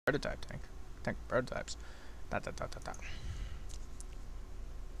Prototype tank. Tank prototypes. Dot dot dot dot dot.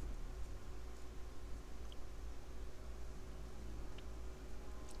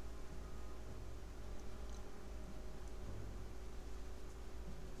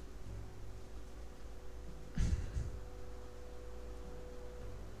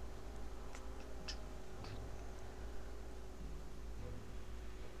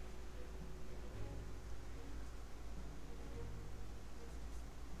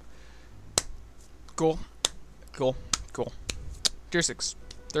 Cool. Cool. Cool. Tier 6.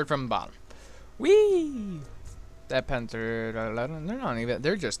 Third from the bottom. Whee! That Panther... They're not even...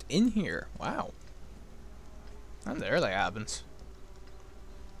 They're just in here. Wow. And there that happens.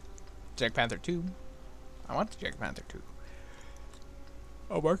 Jag Panther 2. I want the Jag Panther 2.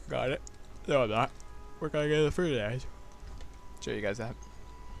 I'm working on it. No, I'm not. We're gonna get the fruit edge. Show you guys that.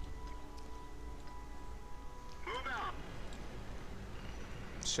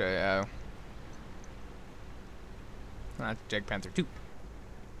 Show you. Not Jag Panther 2.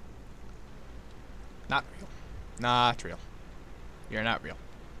 Not real. Not real. You're not real.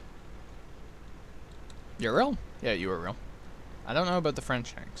 You're real? Yeah, you are real. I don't know about the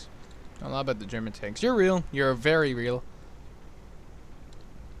French tanks. I don't know about the German tanks. You're real. You're very real.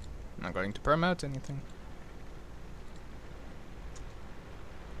 I'm not going to promote anything.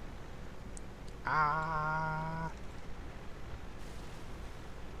 Ah.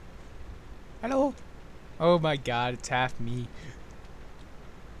 Hello. Oh my god, it's half me.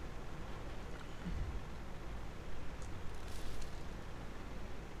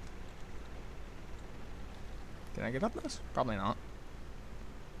 Can I get up this? Probably not.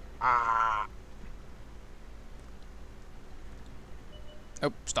 Ah.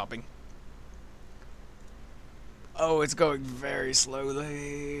 Oh, stopping. Oh, it's going very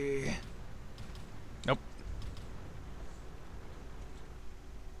slowly. Nope.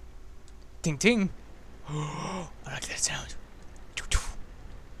 Ting ting. I like that sound.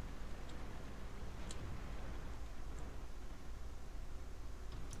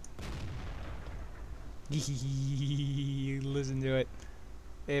 Listen to it.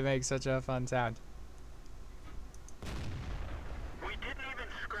 It makes such a fun sound. We didn't even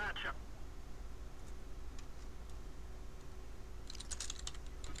scratch him.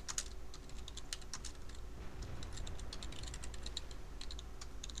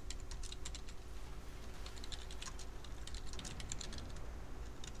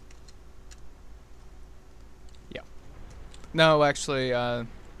 Yeah. No, actually,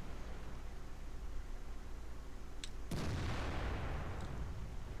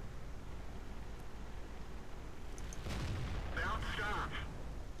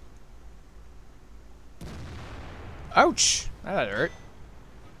 ouch! That hurt.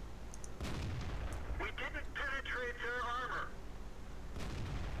 We didn't penetrate their armor.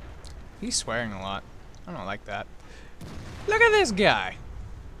 He's swearing a lot. I don't like that. Look at this guy.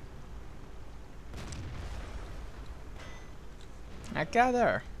 That guy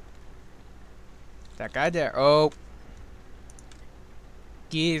there. That guy there. Oh.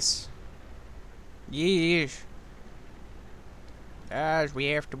 Yes. Yes. Guys, we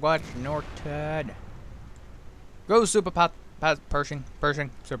have to watch North Tide. Go Super Pershing,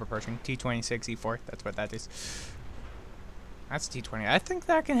 Super Pershing, T26 E4, that's what that is. That's T20. I think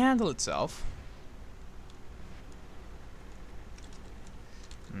that can handle itself.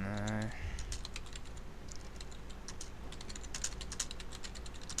 Nah.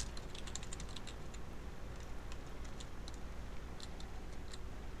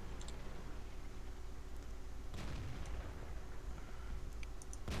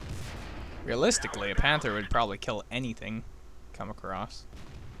 Realistically, a Panther would probably kill anything come across.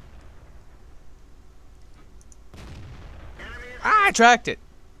 Ah, I tracked it!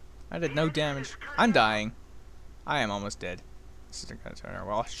 I did no damage. I'm dying. I am almost dead. This isn't gonna turn out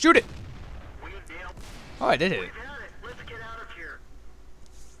well. Shoot it! Oh, I did hit it. Let's get out of here.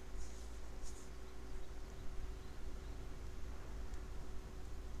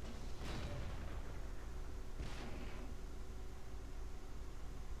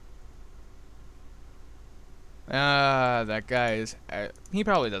 That guy is... he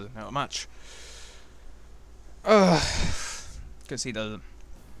probably doesn't know much. Because he doesn't...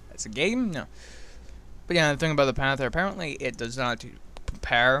 It's a game? No. But yeah, the thing about the Panther, apparently it does not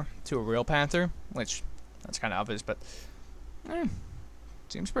compare to a real Panther, which, that's kind of obvious, but...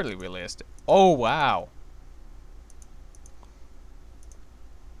 seems pretty realistic. Oh, wow.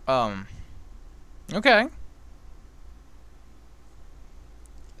 Okay.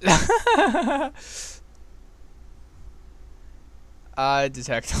 I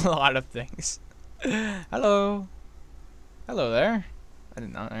detect a lot of things. Hello. Hello there. I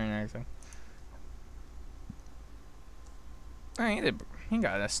did not earn anything. Oh, he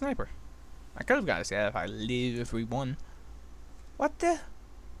got a sniper. I could have got a stat if I live if we won. What the?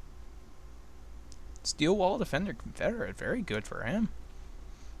 Steel wall defender Confederate. Very good for him.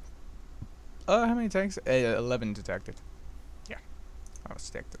 How many tanks? 11 detected. Yeah. I'll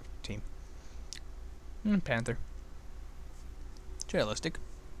stick the team. Panther. It's realistic.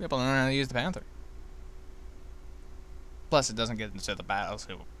 People don't know how to use the Panther. Plus, it doesn't get into the battles.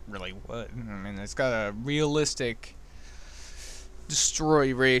 It really would. I mean, it's got a realistic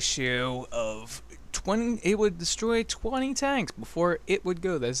destroy ratio of 20. It would destroy 20 tanks before it would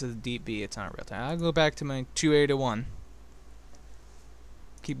go. This is deep B. It's not real time. I'll go back to my 2A-1.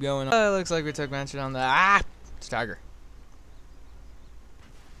 Keep going. Looks like we took mention on the it's Tiger.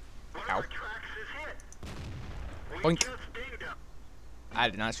 Ow. Boink. I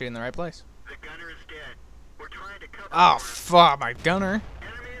did not shoot in the right place. The gunner is dead. We're trying to cover. Oh fuck, my gunner!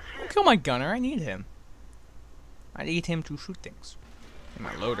 Enemy is Don't hit. kill my gunner. I need him. I need him to shoot things. And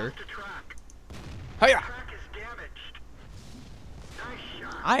my loader. Lost the track. Hiya! Track is damaged. Nice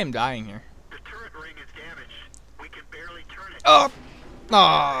shot. I am dying here. The turret ring is damaged. We can barely turn it. Oh!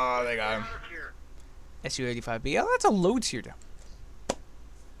 Oh, they got him. Out of here. SU-85B. Oh, that's a low tier down.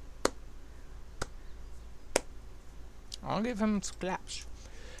 I'll give him scraps.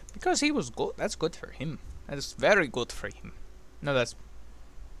 Because he was good. That's good for him. That is very good for him. No, that's...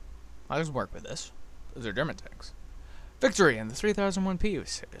 I'll just work with this. Those are German tanks. Victory in the 3001 P.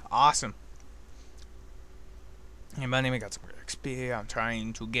 was awesome. Hey, buddy, we got some good XP. I'm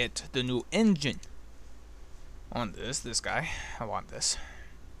trying to get the new engine. I want this guy. I want this.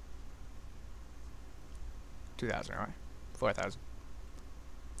 2,000, right? 4,000.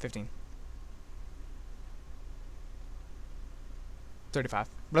 15. 35.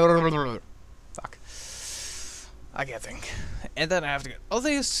 Fuck. I can't think. And then I have to get all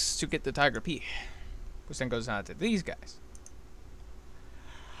this to get the Tiger P. Which then goes on to these guys.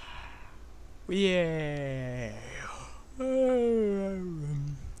 Yeah. Ooh,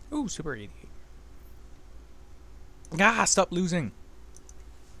 Super 88. Ah, stop losing.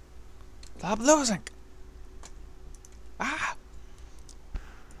 Stop losing. Ah.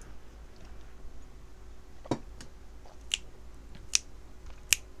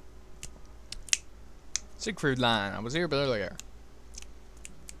 Siegfried line. I was here earlier.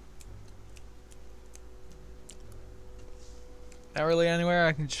 Not really anywhere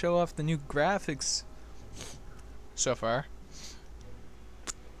I can show off the new graphics so far.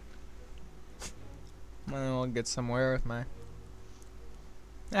 Then we'll get somewhere with my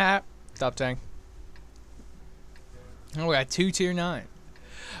top tank. Oh, we got 2 tier 9.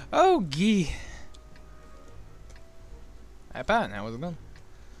 Oh gee. I bet that was a gun.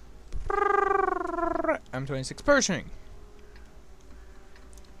 M26 Pershing.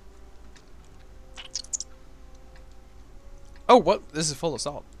 Oh, what? This is full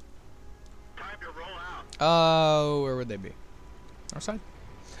assault. Time to roll out. Oh, where would they be? Our side?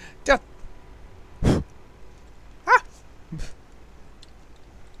 Death! Ah!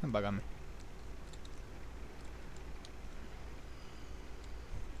 Don't bug on me.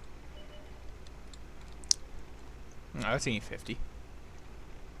 No, that's 50.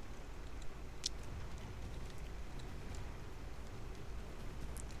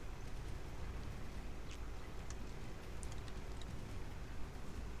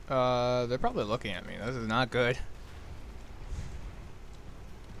 They're probably looking at me. This is not good.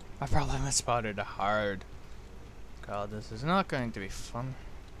 I probably misspotted a hard. God, this is not going to be fun.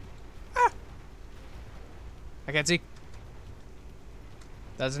 Ah! I can't see.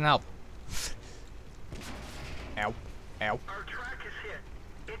 Doesn't help. Ow. Ow. Our track is hit.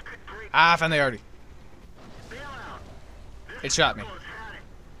 It could break. Ah, I found the arty. Bail out. This It shot me. vehicle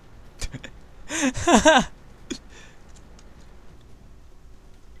has had it.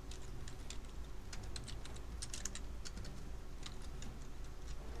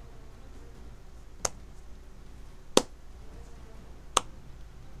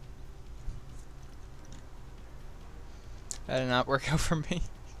 That did not work out for me.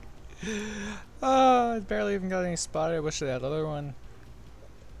 Oh, I barely even got any spotted. I wish I had that other one.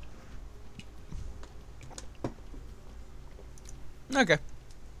 Okay.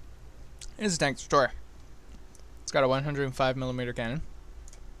 Here's a tank destroyer. It's got a 105mm cannon.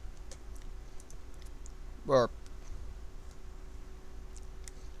 Or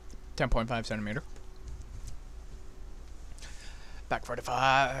 10.5 centimeter. Back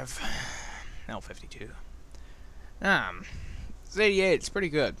 45. L52. It's 88. It's pretty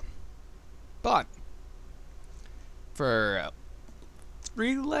good. But for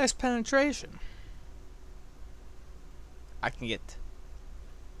 3 less penetration, I can get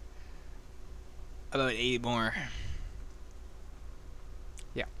About 8 more.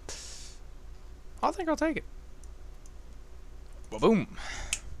 Yeah. I think I'll take it. Well, boom.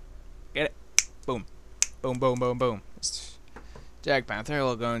 Get it. Boom. Boom, boom, boom, boom. It's Jag Panther.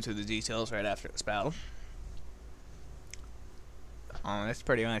 We'll go into the details right after this battle. It's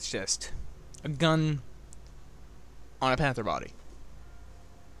pretty much just a gun on a panther body.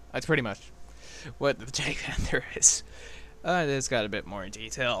 That's pretty much what the Jag Panther is. It's got a bit more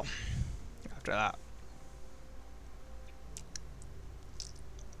detail after that.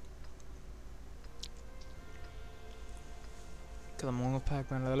 Kill them all,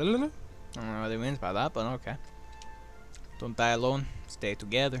 Pac-Man. I don't know what he means by that, but okay. Don't die alone. Stay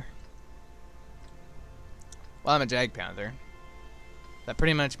together. Well, I'm a Jag Panther. That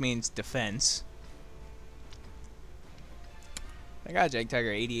pretty much means defense. I got a Jag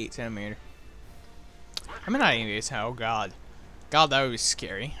Tiger 88 centimeter. I'm not even this. Oh god. God, that was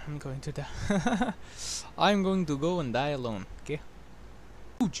scary. I'm going to die. I'm going to go and die alone. Okay?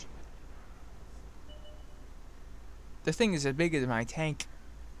 Huge. The thing is as big as my tank.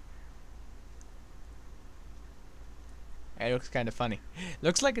 It looks kind of funny.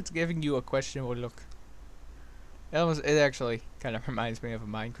 Looks like it's giving you a questionable look. It actually kind of reminds me of a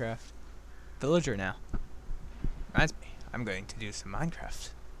Minecraft villager now. Reminds me, I'm going to do some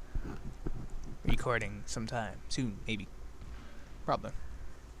Minecraft recording sometime soon, maybe, probably.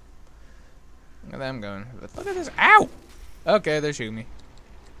 Look at them going. Look at this! Ow! Okay, they're shooting me.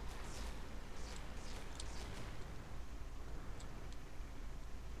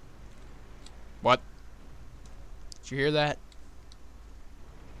 What? Did you hear that?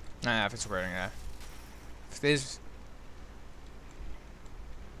 Nah, if it's recording that. If this.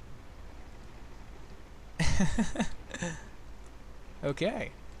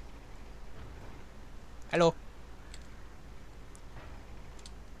 Okay. Hello.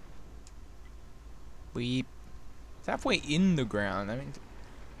 Weep. It's halfway in the ground. I mean.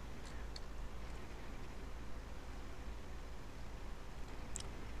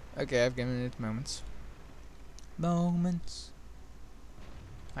 Okay, I've given it moments. Moments.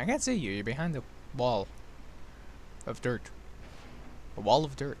 I can't see you. You're behind the wall of dirt. A wall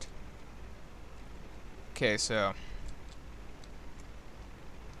of dirt. Okay, so.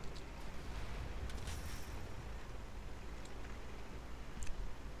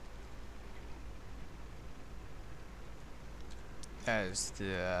 As the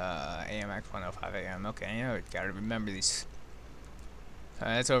AMX 105 AM. Okay, you know, gotta remember these.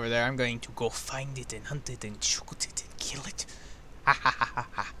 It's over there. I'm going to go find it and hunt it and shoot it and kill it. Ha ha ha ha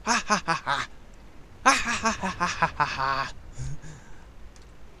ha ha ha ha ha ha ha ha ha ha.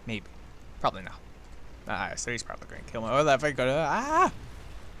 Maybe. Probably not. So he's probably going to kill me. Oh, that thing got ah!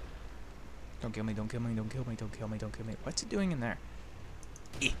 Don't kill me, don't kill me, don't kill me, don't kill me, don't kill me. What's it doing in there?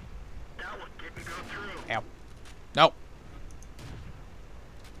 That one didn't go through. Ow. Nope.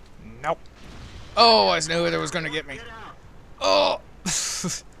 Nope. Oh, I knew it was going to get me. Oh!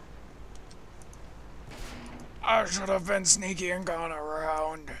 I should have been sneaky and gone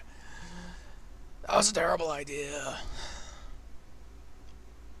around. That was a terrible idea.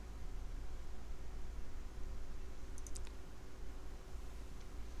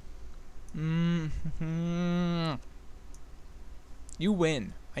 You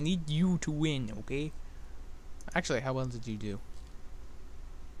win. I need you to win, okay? Actually, how well did you do?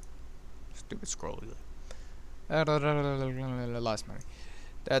 Stupid scroll. Lost money.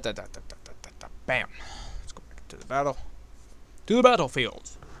 Bam. Let's go back to the battle. To the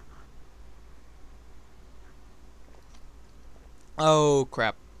battlefield. Oh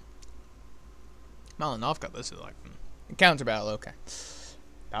crap. Malinovka, this is like counter battle. Okay.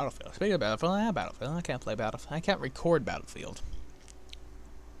 Battlefield. Speaking of Battlefield, I have Battlefield. I can't play Battlefield. I can't record Battlefield.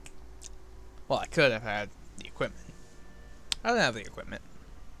 Well, I could have had the equipment. I don't have the equipment.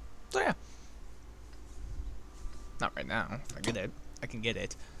 So yeah. Not right now. If I get it, I can get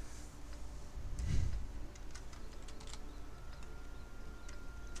it.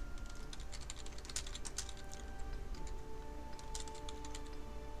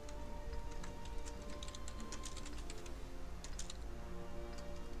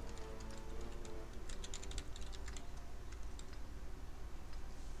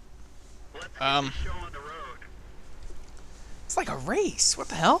 It's like a race. What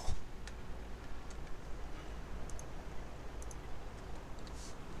the hell?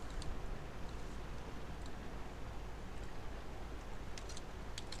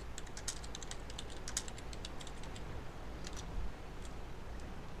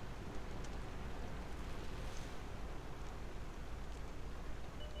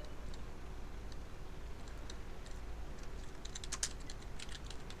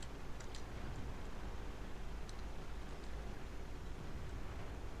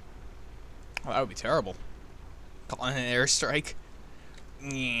 Oh, that would be terrible. Calling an airstrike.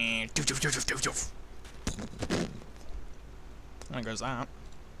 There goes that.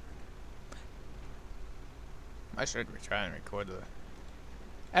 I should try and record the...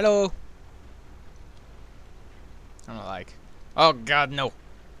 Hello! I don't like... Oh god, no!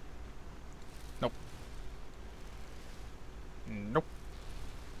 Nope. Nope.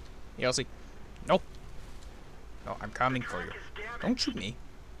 Elsie. Nope. No, I'm coming for you. Don't shoot me.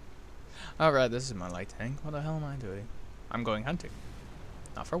 Alright, this is my light tank. What the hell am I doing? I'm going hunting.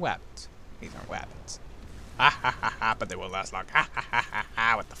 Not for weapons. These aren't weapons. Ha ha ha ha, but they won't last long. Ha ha ha ha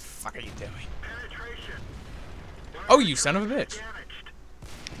ha, what the fuck are you doing? Oh, you son of a bitch.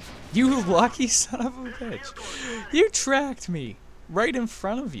 You lucky son of a bitch. You tracked me right in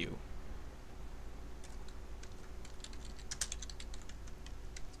front of you.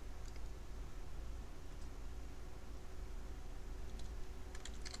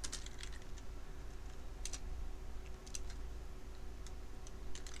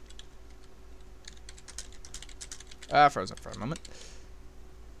 Frozen for a moment.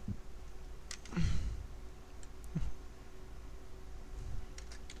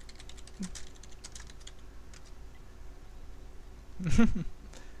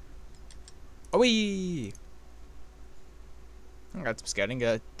 Oh wee! I got some scouting.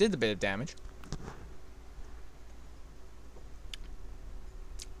 Did a bit of damage.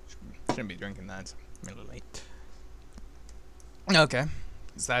 Shouldn't be drinking that. It's a little late. Okay,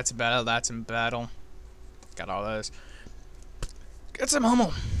 so that's in battle. That's in battle. Got all those. Get some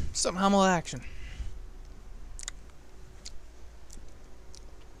Hummel. Some Hummel action.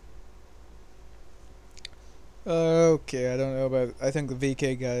 Okay, I don't know about... I think the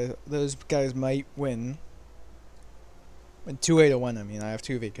VK guys... Those guys might win. Win 2-8-1, I mean. I have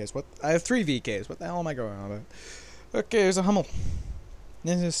 2 VKs. What? I have 3 VKs. What the hell am I going on about? Okay, here's a Hummel.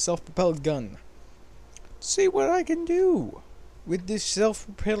 This is a self-propelled gun. See what I can do with this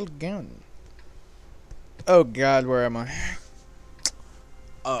self-propelled gun. Oh god, where am I?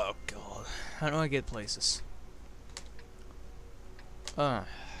 Oh god. How do I get places?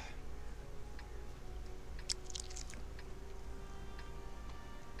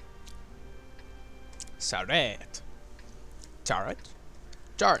 Charet. Charet.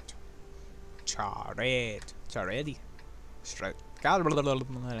 Chart. Charet. Charety. Straight. Let's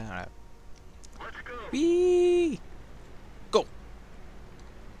go. Wee. Go.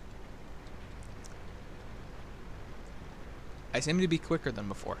 I seem to be quicker than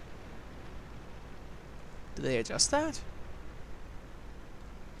before. Did they adjust that?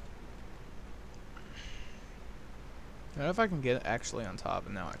 I don't know if I can get actually on top,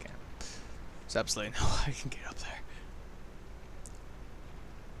 and now I can't. There's absolutely no way I can get up there.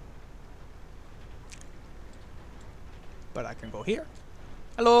 But I can go here.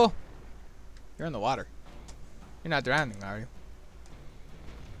 Hello! You're in the water. You're not drowning, are you?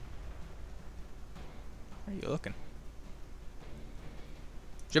 Where are you looking?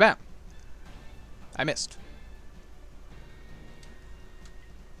 Jabam! I missed.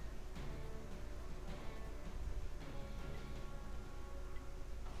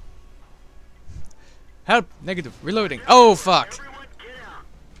 Help! Negative. Reloading. Oh, fuck!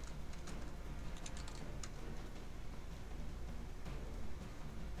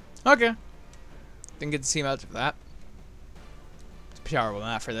 Okay. Didn't get to see much of that. It's terrible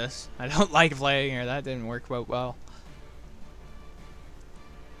enough for this. I don't like playing here. That didn't work out well.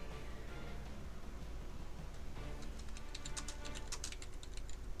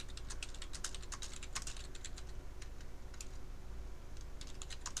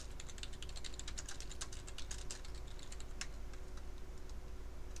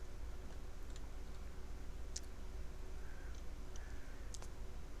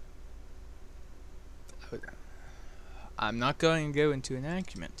 I'm not going to go into an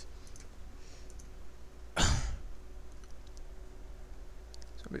argument. So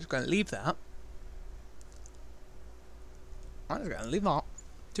I'm just going to leave that. I'm just going to leave that.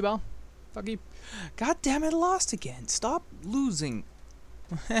 Too bad. Fuck you. God damn it, I lost again. Stop losing.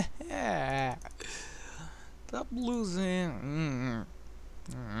 Stop losing.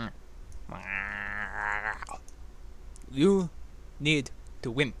 You need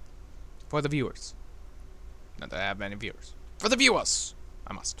to win. For the viewers. Not that I have many viewers. For the viewers!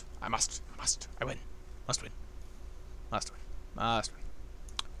 I must. I win. Must win. Must win.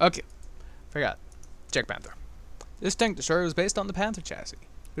 Okay. Forgot. Check Panther. This tank destroyer was based on the Panther chassis.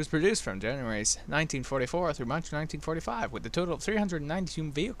 It was produced from January 1944 through March 1945, with a total of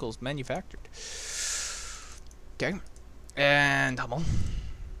 392 vehicles manufactured. Okay. And Hummel.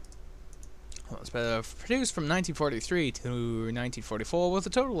 was produced from 1943 to 1944 with a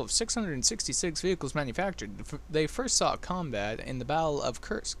total of 666 vehicles manufactured. They first saw combat in the Battle of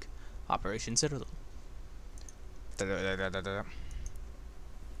Kursk, Operation Citadel. Alright,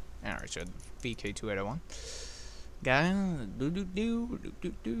 so VK2801.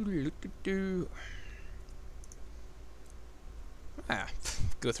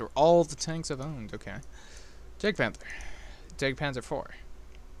 Go through all the tanks I've owned. Okay. Jag Panther. Jag Panther 4.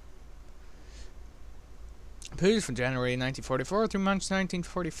 Produced from January 1944 through March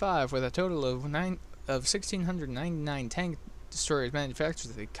 1945 with a total of 1,699 tank destroyers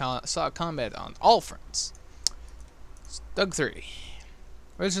manufactured. They saw combat on all fronts. Stug 3.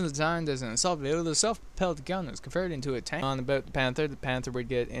 Originally designed as an assault vehicle, the self-propelled gun was converted into a tank. On about the Panther would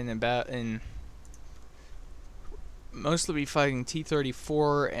get in mostly be fighting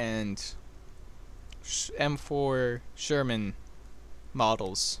T-34 and M4 Sherman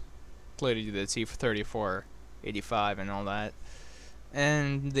models, including the T-34 85 and all that,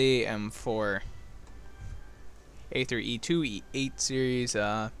 and the M4 A3 E2 E8 series.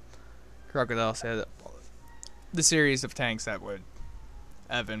 Crocodile said the series of tanks that would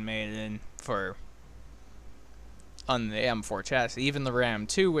have been made in for on the M4 chassis, even the Ram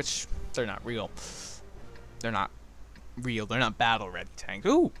 2, which they're not real. They're not battle ready tanks.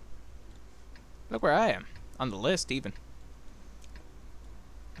 Ooh, look where I am on the list, even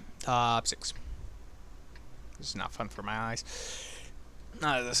top 6. This is not fun for my eyes.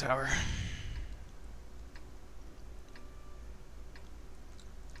 Not at this hour.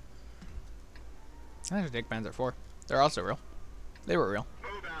 There's a Jag Panther 4. They're also real. They were real.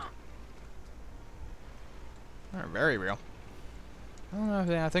 They're very real. I don't know.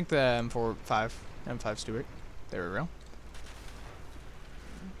 Yeah, I think the M5 Stuart, they were real.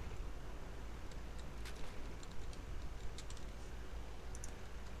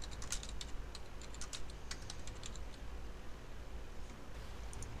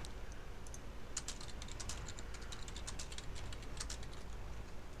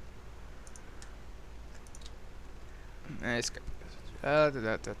 Nice.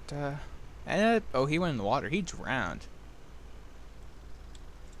 And oh, he went in the water. He drowned.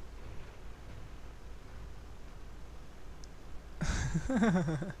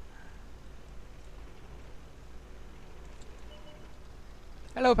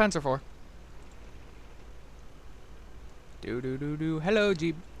 Hello, Panzer 4. Hello,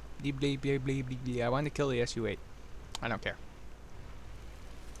 Jeep. I want to kill the SU-8. I don't care.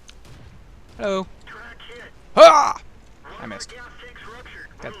 Hello. Ah! I missed.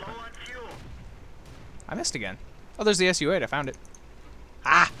 I missed again. Oh, there's the SU-8. I found it.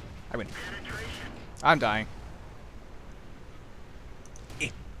 Ah! I win. I'm dying.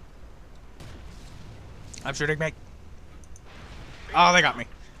 I'm shooting, mate. Oh, they got me.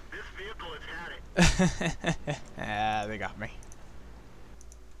 This vehicle has had it. Yeah, they got me.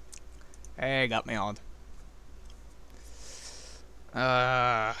 They got me on.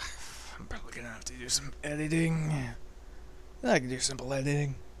 I'm probably gonna have to do some editing. I can do simple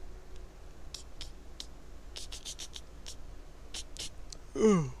editing.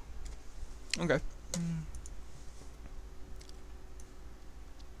 Ooh. Okay.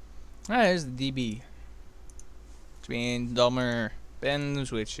 Alright, here's the DB. Which means Daimler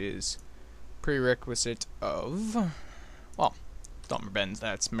Benz, which is prerequisite of, well, Daimler Benz,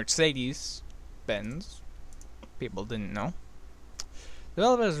 that's Mercedes Benz. People didn't know.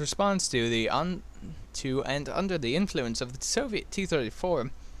 Developed as a response to and under the influence of the Soviet T-34,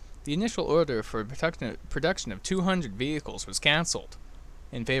 the initial order for production of 200 vehicles was cancelled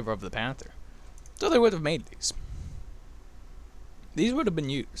in favor of the Panther. So they would have made these. These would have been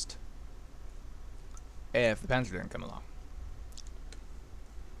used if the Panther didn't come along.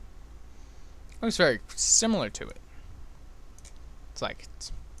 Looks very similar to it. It's like,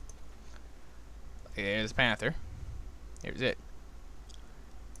 here's the Panther. Here's it.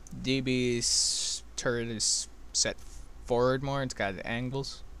 DB's turret is set forward more. It's got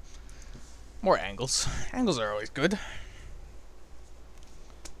angles. More angles. Angles are always good.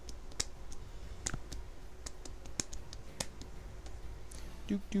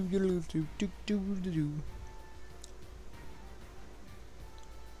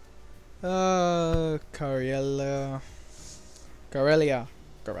 Karelia.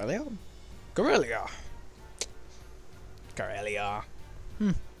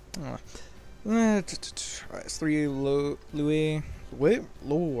 It's 3 Louis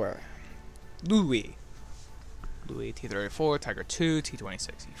T-34, Tiger 2, T-26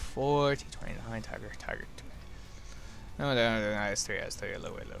 E4, T-29, Tiger 2. No, it's 3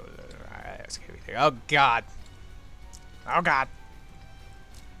 Louis. Oh God. Oh God.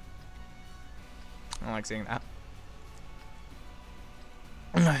 I don't like seeing that.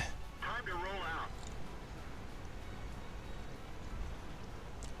 Time to roll out.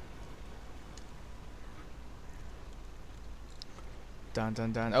 Dun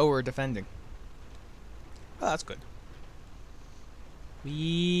dun dun. Oh, we're defending. Oh, that's good.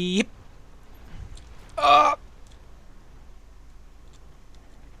 Weep. Oh.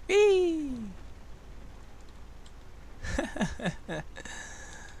 Wee.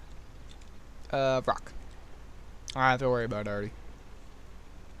 Rock. I don't have to worry about it already.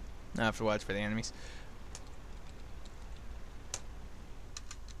 I have to watch for the enemies.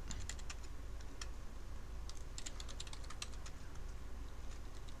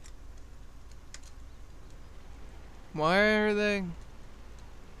 Why are they?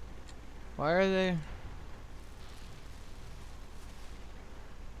 Why are they?